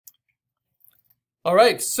All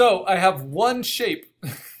right, so I have one shape.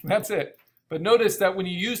 That's it. But notice that when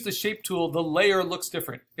you use the shape tool, the layer looks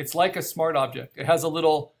different. It's like a smart object. It has a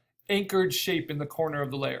little anchored shape in the corner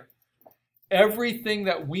of the layer. Everything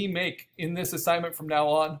that we make in this assignment from now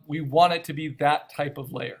on, we want it to be that type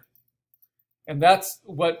of layer. And that's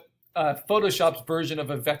what Photoshop's version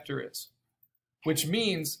of a vector is, which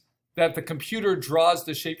means that the computer draws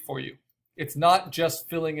the shape for you. It's not just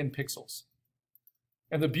filling in pixels.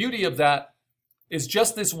 And the beauty of that is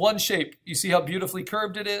just this one shape. You see how beautifully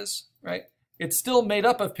curved it is, right? It's still made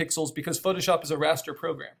up of pixels because Photoshop is a raster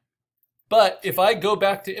program. But if I go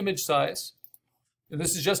back to image size, and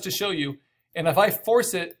this is just to show you, and if I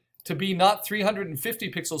force it to be not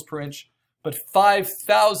 350 pixels per inch, but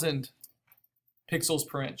 5,000 pixels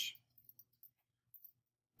per inch,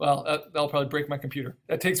 well, that'll probably break my computer.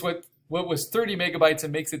 That takes what was 30 megabytes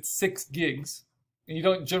and makes it 6 gigs. And you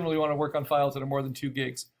don't generally want to work on files that are more than 2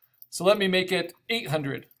 gigs. So let me make it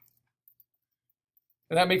 800.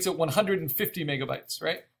 And that makes it 150 megabytes,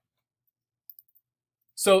 right?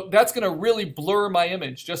 So that's going to really blur my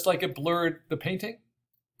image, just like it blurred the painting,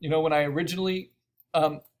 you know, when I originally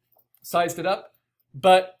sized it up.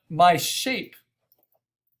 But my shape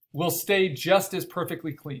will stay just as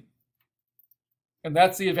perfectly clean. And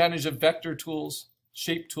that's the advantage of vector tools,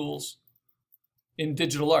 shape tools in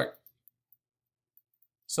digital art.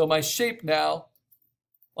 So my shape now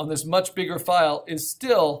on this much bigger file is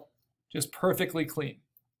still just perfectly clean.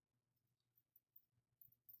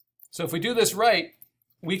 So if we do this right,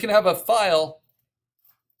 we can have a file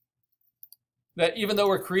that, even though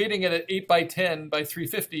we're creating it at 8 by 10 by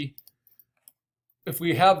 350, if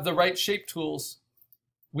we have the right shape tools,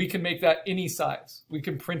 we can make that any size. We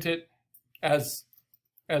can print it as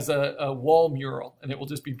a wall mural, and it will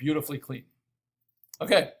just be beautifully clean.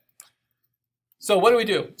 Okay, so what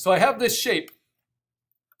do? So I have this shape.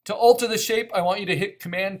 To alter the shape, I want you to hit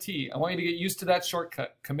Command-T. I want you to get used to that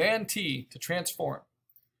shortcut. Command-T to transform.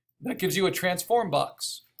 That gives you a transform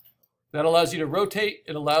box. That allows you to rotate.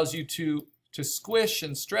 It allows you to squish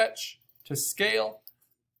and stretch, to scale.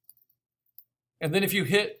 And then if you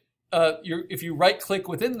hit, if you right-click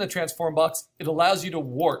within the transform box, it allows you to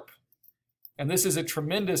warp. And this is a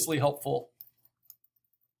tremendously helpful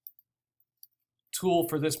tool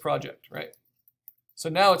for this project, right? So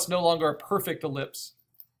now it's no longer a perfect ellipse.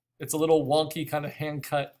 It's a little wonky kind of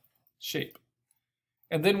hand-cut shape.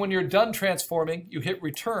 And then when you're done transforming, you hit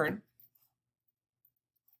return.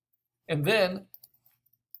 And then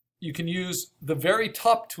you can use the very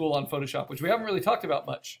top tool on Photoshop, which we haven't really talked about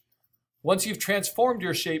much. Once you've transformed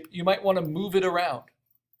your shape, you might want to move it around.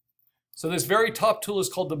 So this very top tool is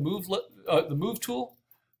called the move tool.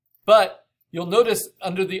 But you'll notice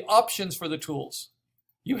under the options for the tools,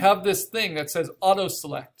 you have this thing that says auto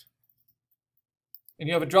select. And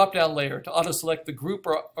you have a drop-down layer to auto-select the group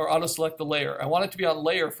or auto-select the layer. I want it to be on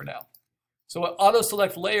layer for now. So what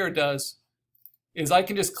auto-select layer does is I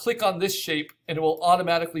can just click on this shape and it will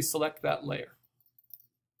automatically select that layer.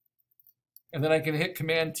 And then I can hit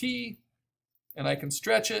Command-T and I can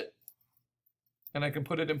stretch it and I can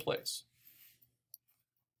put it in place.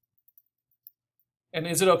 And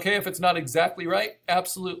is it okay if it's not exactly right?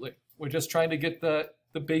 Absolutely. We're just trying to get the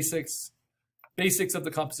basics of the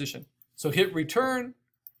composition. So hit return,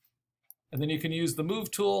 and then you can use the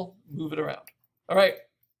move tool, move it around. All right.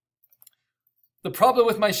 The problem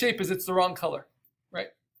with my shape is it's the wrong color, right?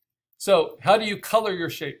 So how do you color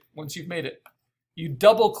your shape once you've made it? You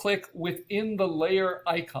double click within the layer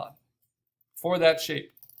icon for that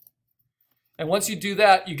shape. And once you do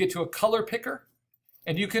that, you get to a color picker,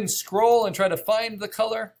 and you can scroll and try to find the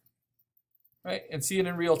color, right, and see it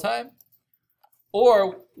in real time.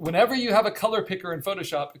 Or whenever you have a color picker in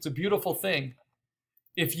Photoshop, it's a beautiful thing.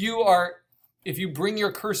 If you bring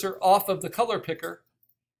your cursor off of the color picker,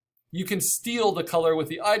 you can steal the color with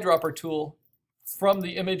the eyedropper tool from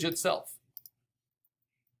the image itself.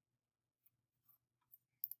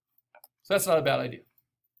 So that's not a bad idea.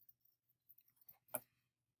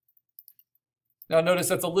 Now notice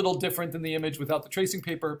that's a little different than the image without the tracing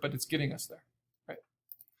paper, but it's getting us there, right?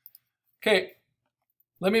 Okay,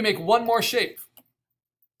 let me make one more shape.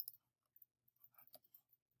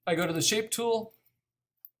 I go to the shape tool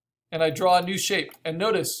and I draw a new shape, and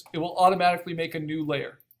notice it will automatically make a new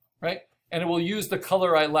layer, right? And it will use the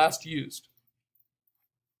color I last used.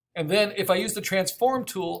 And then if I use the transform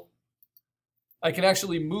tool, I can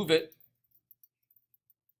actually move it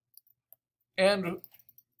and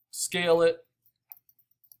scale it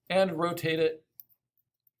and rotate it.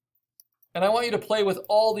 And I want you to play with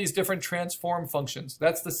all these different transform functions.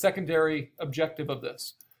 That's the secondary objective of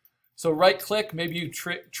this. So right click, maybe you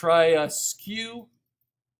try a skew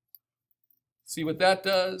See what that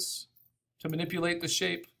does to manipulate the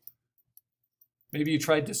shape. Maybe you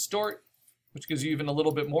try distort, which gives you even a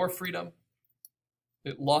little bit more freedom.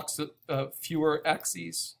 It locks fewer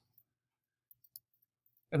axes.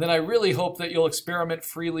 And then I really hope that you'll experiment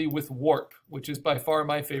freely with warp, which is by far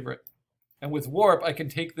my favorite. And with warp, I can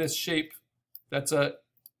take this shape that's a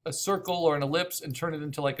circle or an ellipse and turn it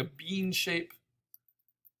into like a bean shape.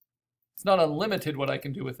 It's not unlimited what I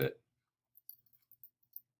can do with it,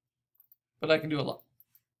 but I can do a lot.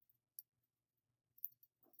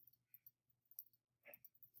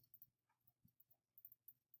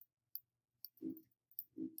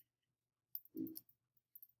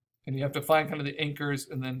 And you have to find kind of the anchors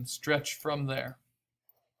and then stretch from there.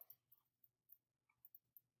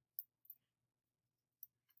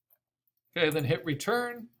 Okay, then hit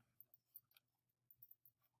return.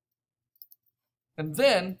 And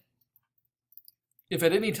then, if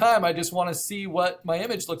at any time I just want to see what my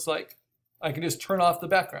image looks like, I can just turn off the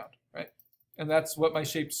background, right? And that's what my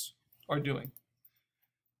shapes are doing.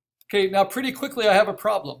 Okay, now pretty quickly I have a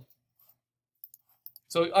problem.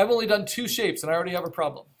 So I've only done 2 shapes and I already have a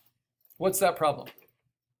problem. What's that problem?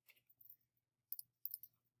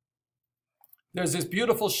 There's this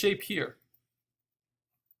beautiful shape here,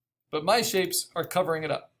 but my shapes are covering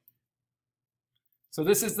it up. So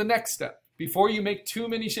this is the next step. Before you make too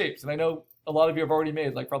many shapes, and I know a lot of you have already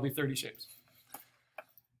made like probably 30 shapes,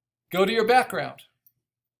 go to your background.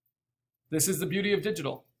 This is the beauty of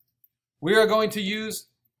digital. We are going to use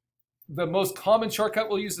the most common shortcut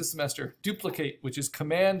we'll use this semester, duplicate, which is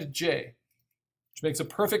Command J, which makes a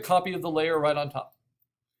perfect copy of the layer right on top.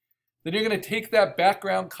 Then you're going to take that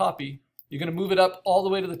background copy, you're going to move it up all the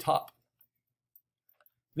way to the top.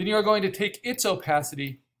 Then you are going to take its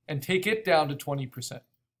opacity and take it down to 20%.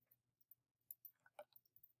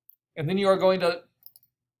 And then you are going to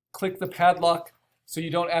click the padlock so you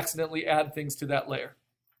don't accidentally add things to that layer.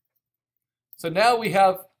 So now we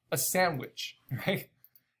have a sandwich, right?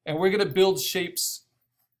 And we're going to build shapes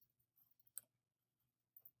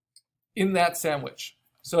in that sandwich.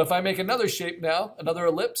 So if I make another shape now, another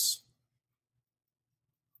ellipse,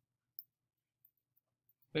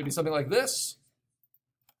 maybe something like this.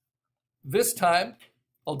 This time,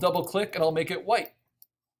 I'll double click and I'll make it white,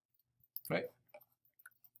 right?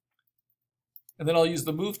 And then I'll use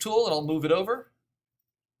the move tool and I'll move it over.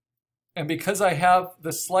 And because I have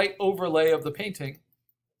the slight overlay of the painting,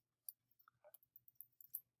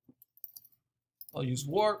 I'll use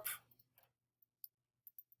warp.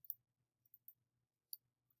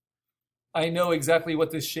 I know exactly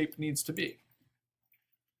what this shape needs to be.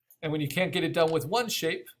 And when you can't get it done with one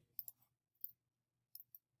shape,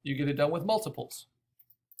 you get it done with multiples.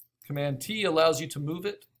 Command T allows you to move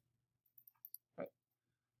it. Right.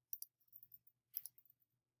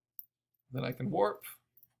 Then I can warp.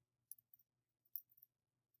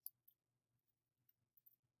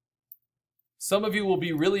 Some of you will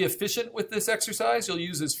be really efficient with this exercise. You'll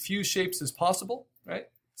use as few shapes as possible, right?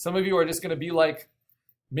 Some of you are just going to be like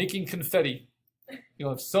making confetti.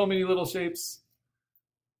 You'll have so many little shapes.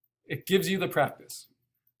 It gives you the practice.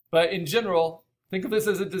 But in general, think of this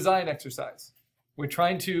as a design exercise. We're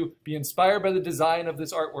trying to be inspired by the design of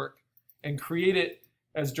this artwork and create it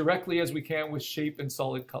as directly as we can with shape and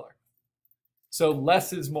solid color. So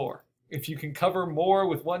less is more. If you can cover more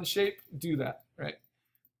with one shape, do that, right?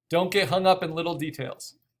 Don't get hung up in little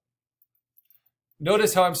details.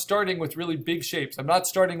 Notice how I'm starting with really big shapes. I'm not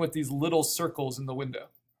starting with these little circles in the window.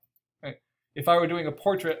 Right? If I were doing a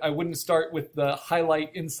portrait, I wouldn't start with the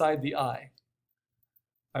highlight inside the eye.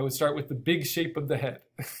 I would start with the big shape of the head,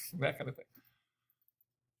 that kind of thing.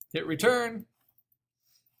 Hit return.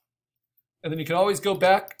 And then you can always go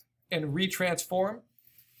back and retransform.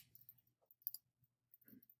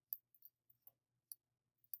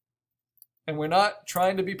 And we're not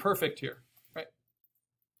trying to be perfect here, right?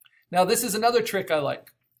 Now this is another trick I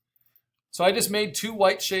like. So I just made 2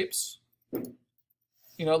 white shapes.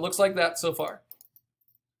 You know, it looks like that so far.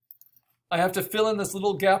 I have to fill in this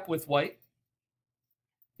little gap with white.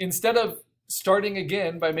 Instead of starting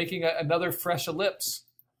again by making another fresh ellipse,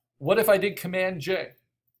 what if I did Command J,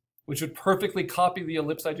 which would perfectly copy the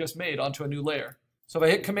ellipse I just made onto a new layer? So if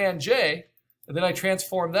I hit Command J, and then I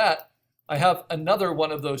transform that, I have another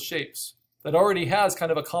one of those shapes that already has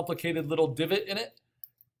kind of a complicated little divot in it.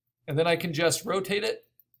 And then I can just rotate it,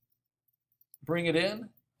 bring it in,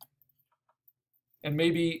 and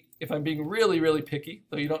maybe if I'm being really, really picky,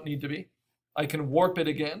 though you don't need to be, I can warp it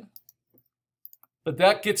again. But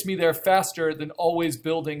that gets me there faster than always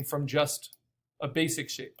building from just a basic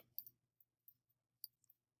shape.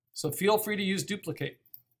 So feel free to use duplicate.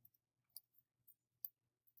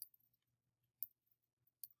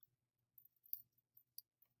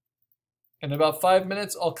 In about 5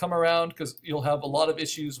 minutes, I'll come around because you'll have a lot of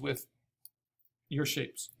issues with your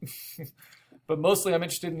shapes. But mostly I'm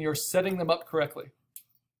interested in your setting them up correctly.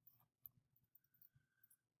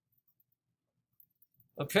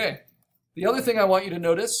 Okay, the other thing I want you to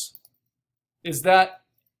notice is that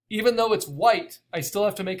even though it's white, I still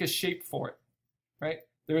have to make a shape for it, right?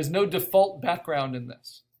 There is no default background in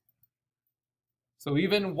this. So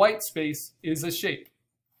even white space is a shape.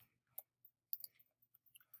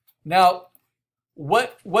 Now,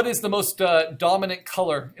 what is the most dominant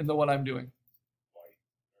color in the one I'm doing?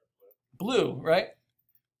 Blue, right?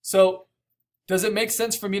 So does it make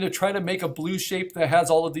sense for me to try to make a blue shape that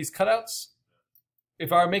has all of these cutouts?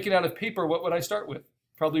 If I were making it out of paper, what would I start with?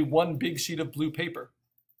 Probably one big sheet of blue paper.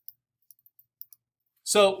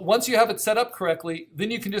 So once you have it set up correctly,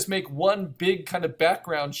 then you can just make one big kind of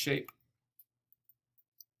background shape.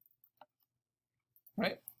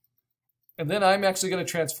 Right? And then I'm actually going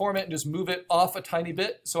to transform it and just move it off a tiny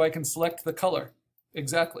bit so I can select the color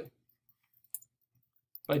exactly.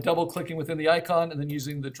 By double clicking within the icon and then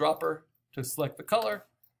using the dropper to select the color,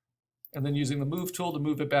 and then using the move tool to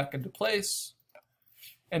move it back into place.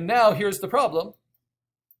 And now here's the problem.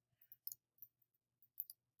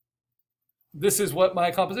 This is what my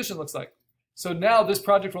composition looks like. So now this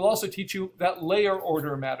project will also teach you that layer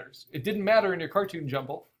order matters. It didn't matter in your cartoon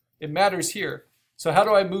jumble. It matters here. So how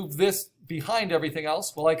do I move this behind everything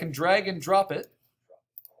else? Well, I can drag and drop it,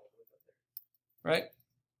 right?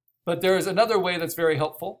 But there is another way that's very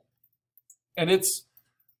helpful, and it's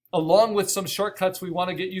along with some shortcuts we want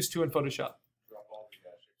to get used to in Photoshop.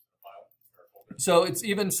 So it's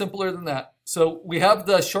even simpler than that. So we have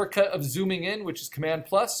the shortcut of zooming in, which is Command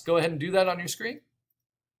plus. Go ahead and do that on your screen.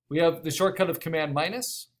 We have the shortcut of Command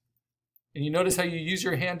minus, and you notice how you use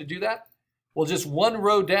your hand to do that? Well, just one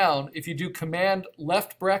row down, if you do Command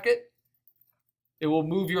left bracket, it will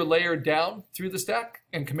move your layer down through the stack,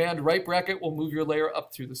 and Command right bracket will move your layer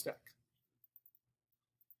up through the stack.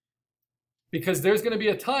 Because there's going to be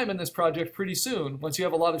a time in this project pretty soon, once you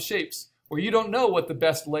have a lot of shapes, where you don't know what the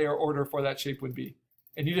best layer order for that shape would be.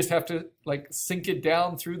 And you just have to like sink it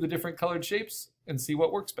down through the different colored shapes and see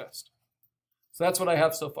what works best. So that's what I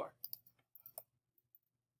have so far.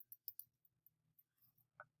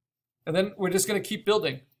 And then we're just going to keep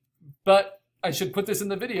building. But I should put this in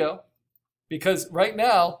the video because right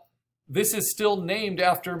now, this is still named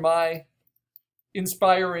after my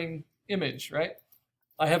inspiring image, right?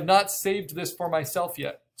 I have not saved this for myself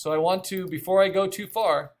yet. So I want to, before I go too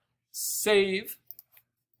far, save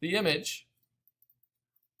the image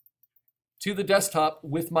to the desktop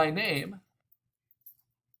with my name.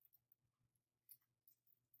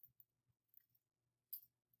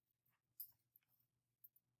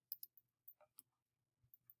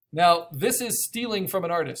 Now, this is stealing from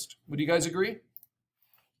an artist. Would you guys agree?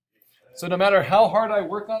 So no matter how hard I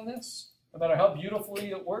work on this, no matter how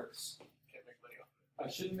beautifully it works, I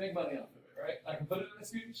shouldn't make money off of it, right? I can put it in a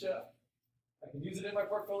student show. I can use it in my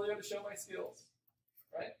portfolio to show my skills,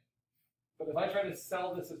 right? But if I try to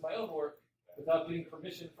sell this as my own work without getting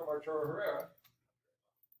permission from Arturo Herrera,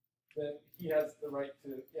 then he has the right to,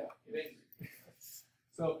 get angry.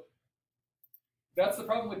 So that's the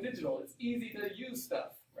problem with digital. It's easy to use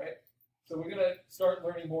stuff, right? So we're going to start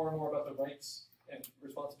learning more and more about the rights and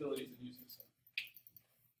responsibilities of using stuff,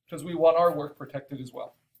 because we want our work protected as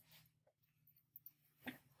well.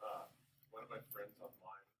 One of my friends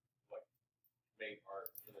online made art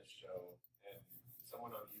for this show, and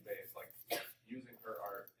someone on eBay is using her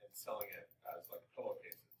art and selling it as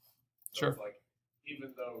pillowcases. So Sure. It's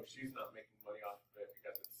even though she's not making money off of it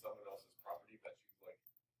because it's someone else's property that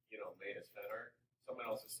she's made as fan art, someone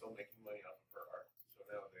else is still making money off of her art. So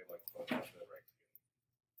now they both have the right to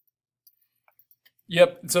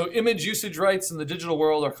get it. Yep. So image usage rights in the digital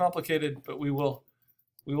world are complicated, but we will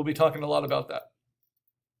be talking a lot about that.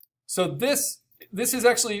 So this is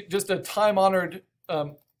actually just a time-honored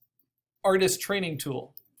artist training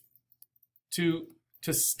tool to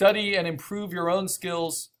study and improve your own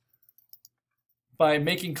skills by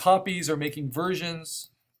making copies or making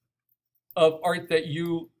versions of art that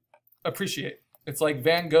you appreciate. It's like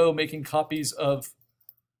Van Gogh making copies of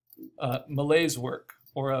Malay's work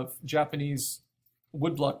or of Japanese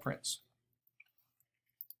woodblock prints.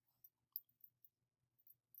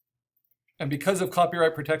 And because of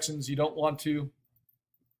copyright protections, you don't want to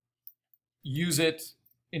use it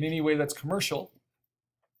in any way that's commercial,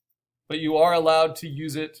 but you are allowed to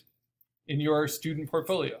use it in your student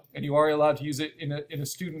portfolio, and you are allowed to use it in a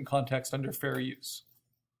student context under fair use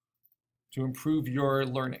to improve your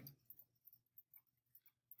learning.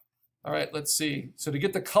 All right, let's see. So to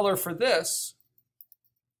get the color for this,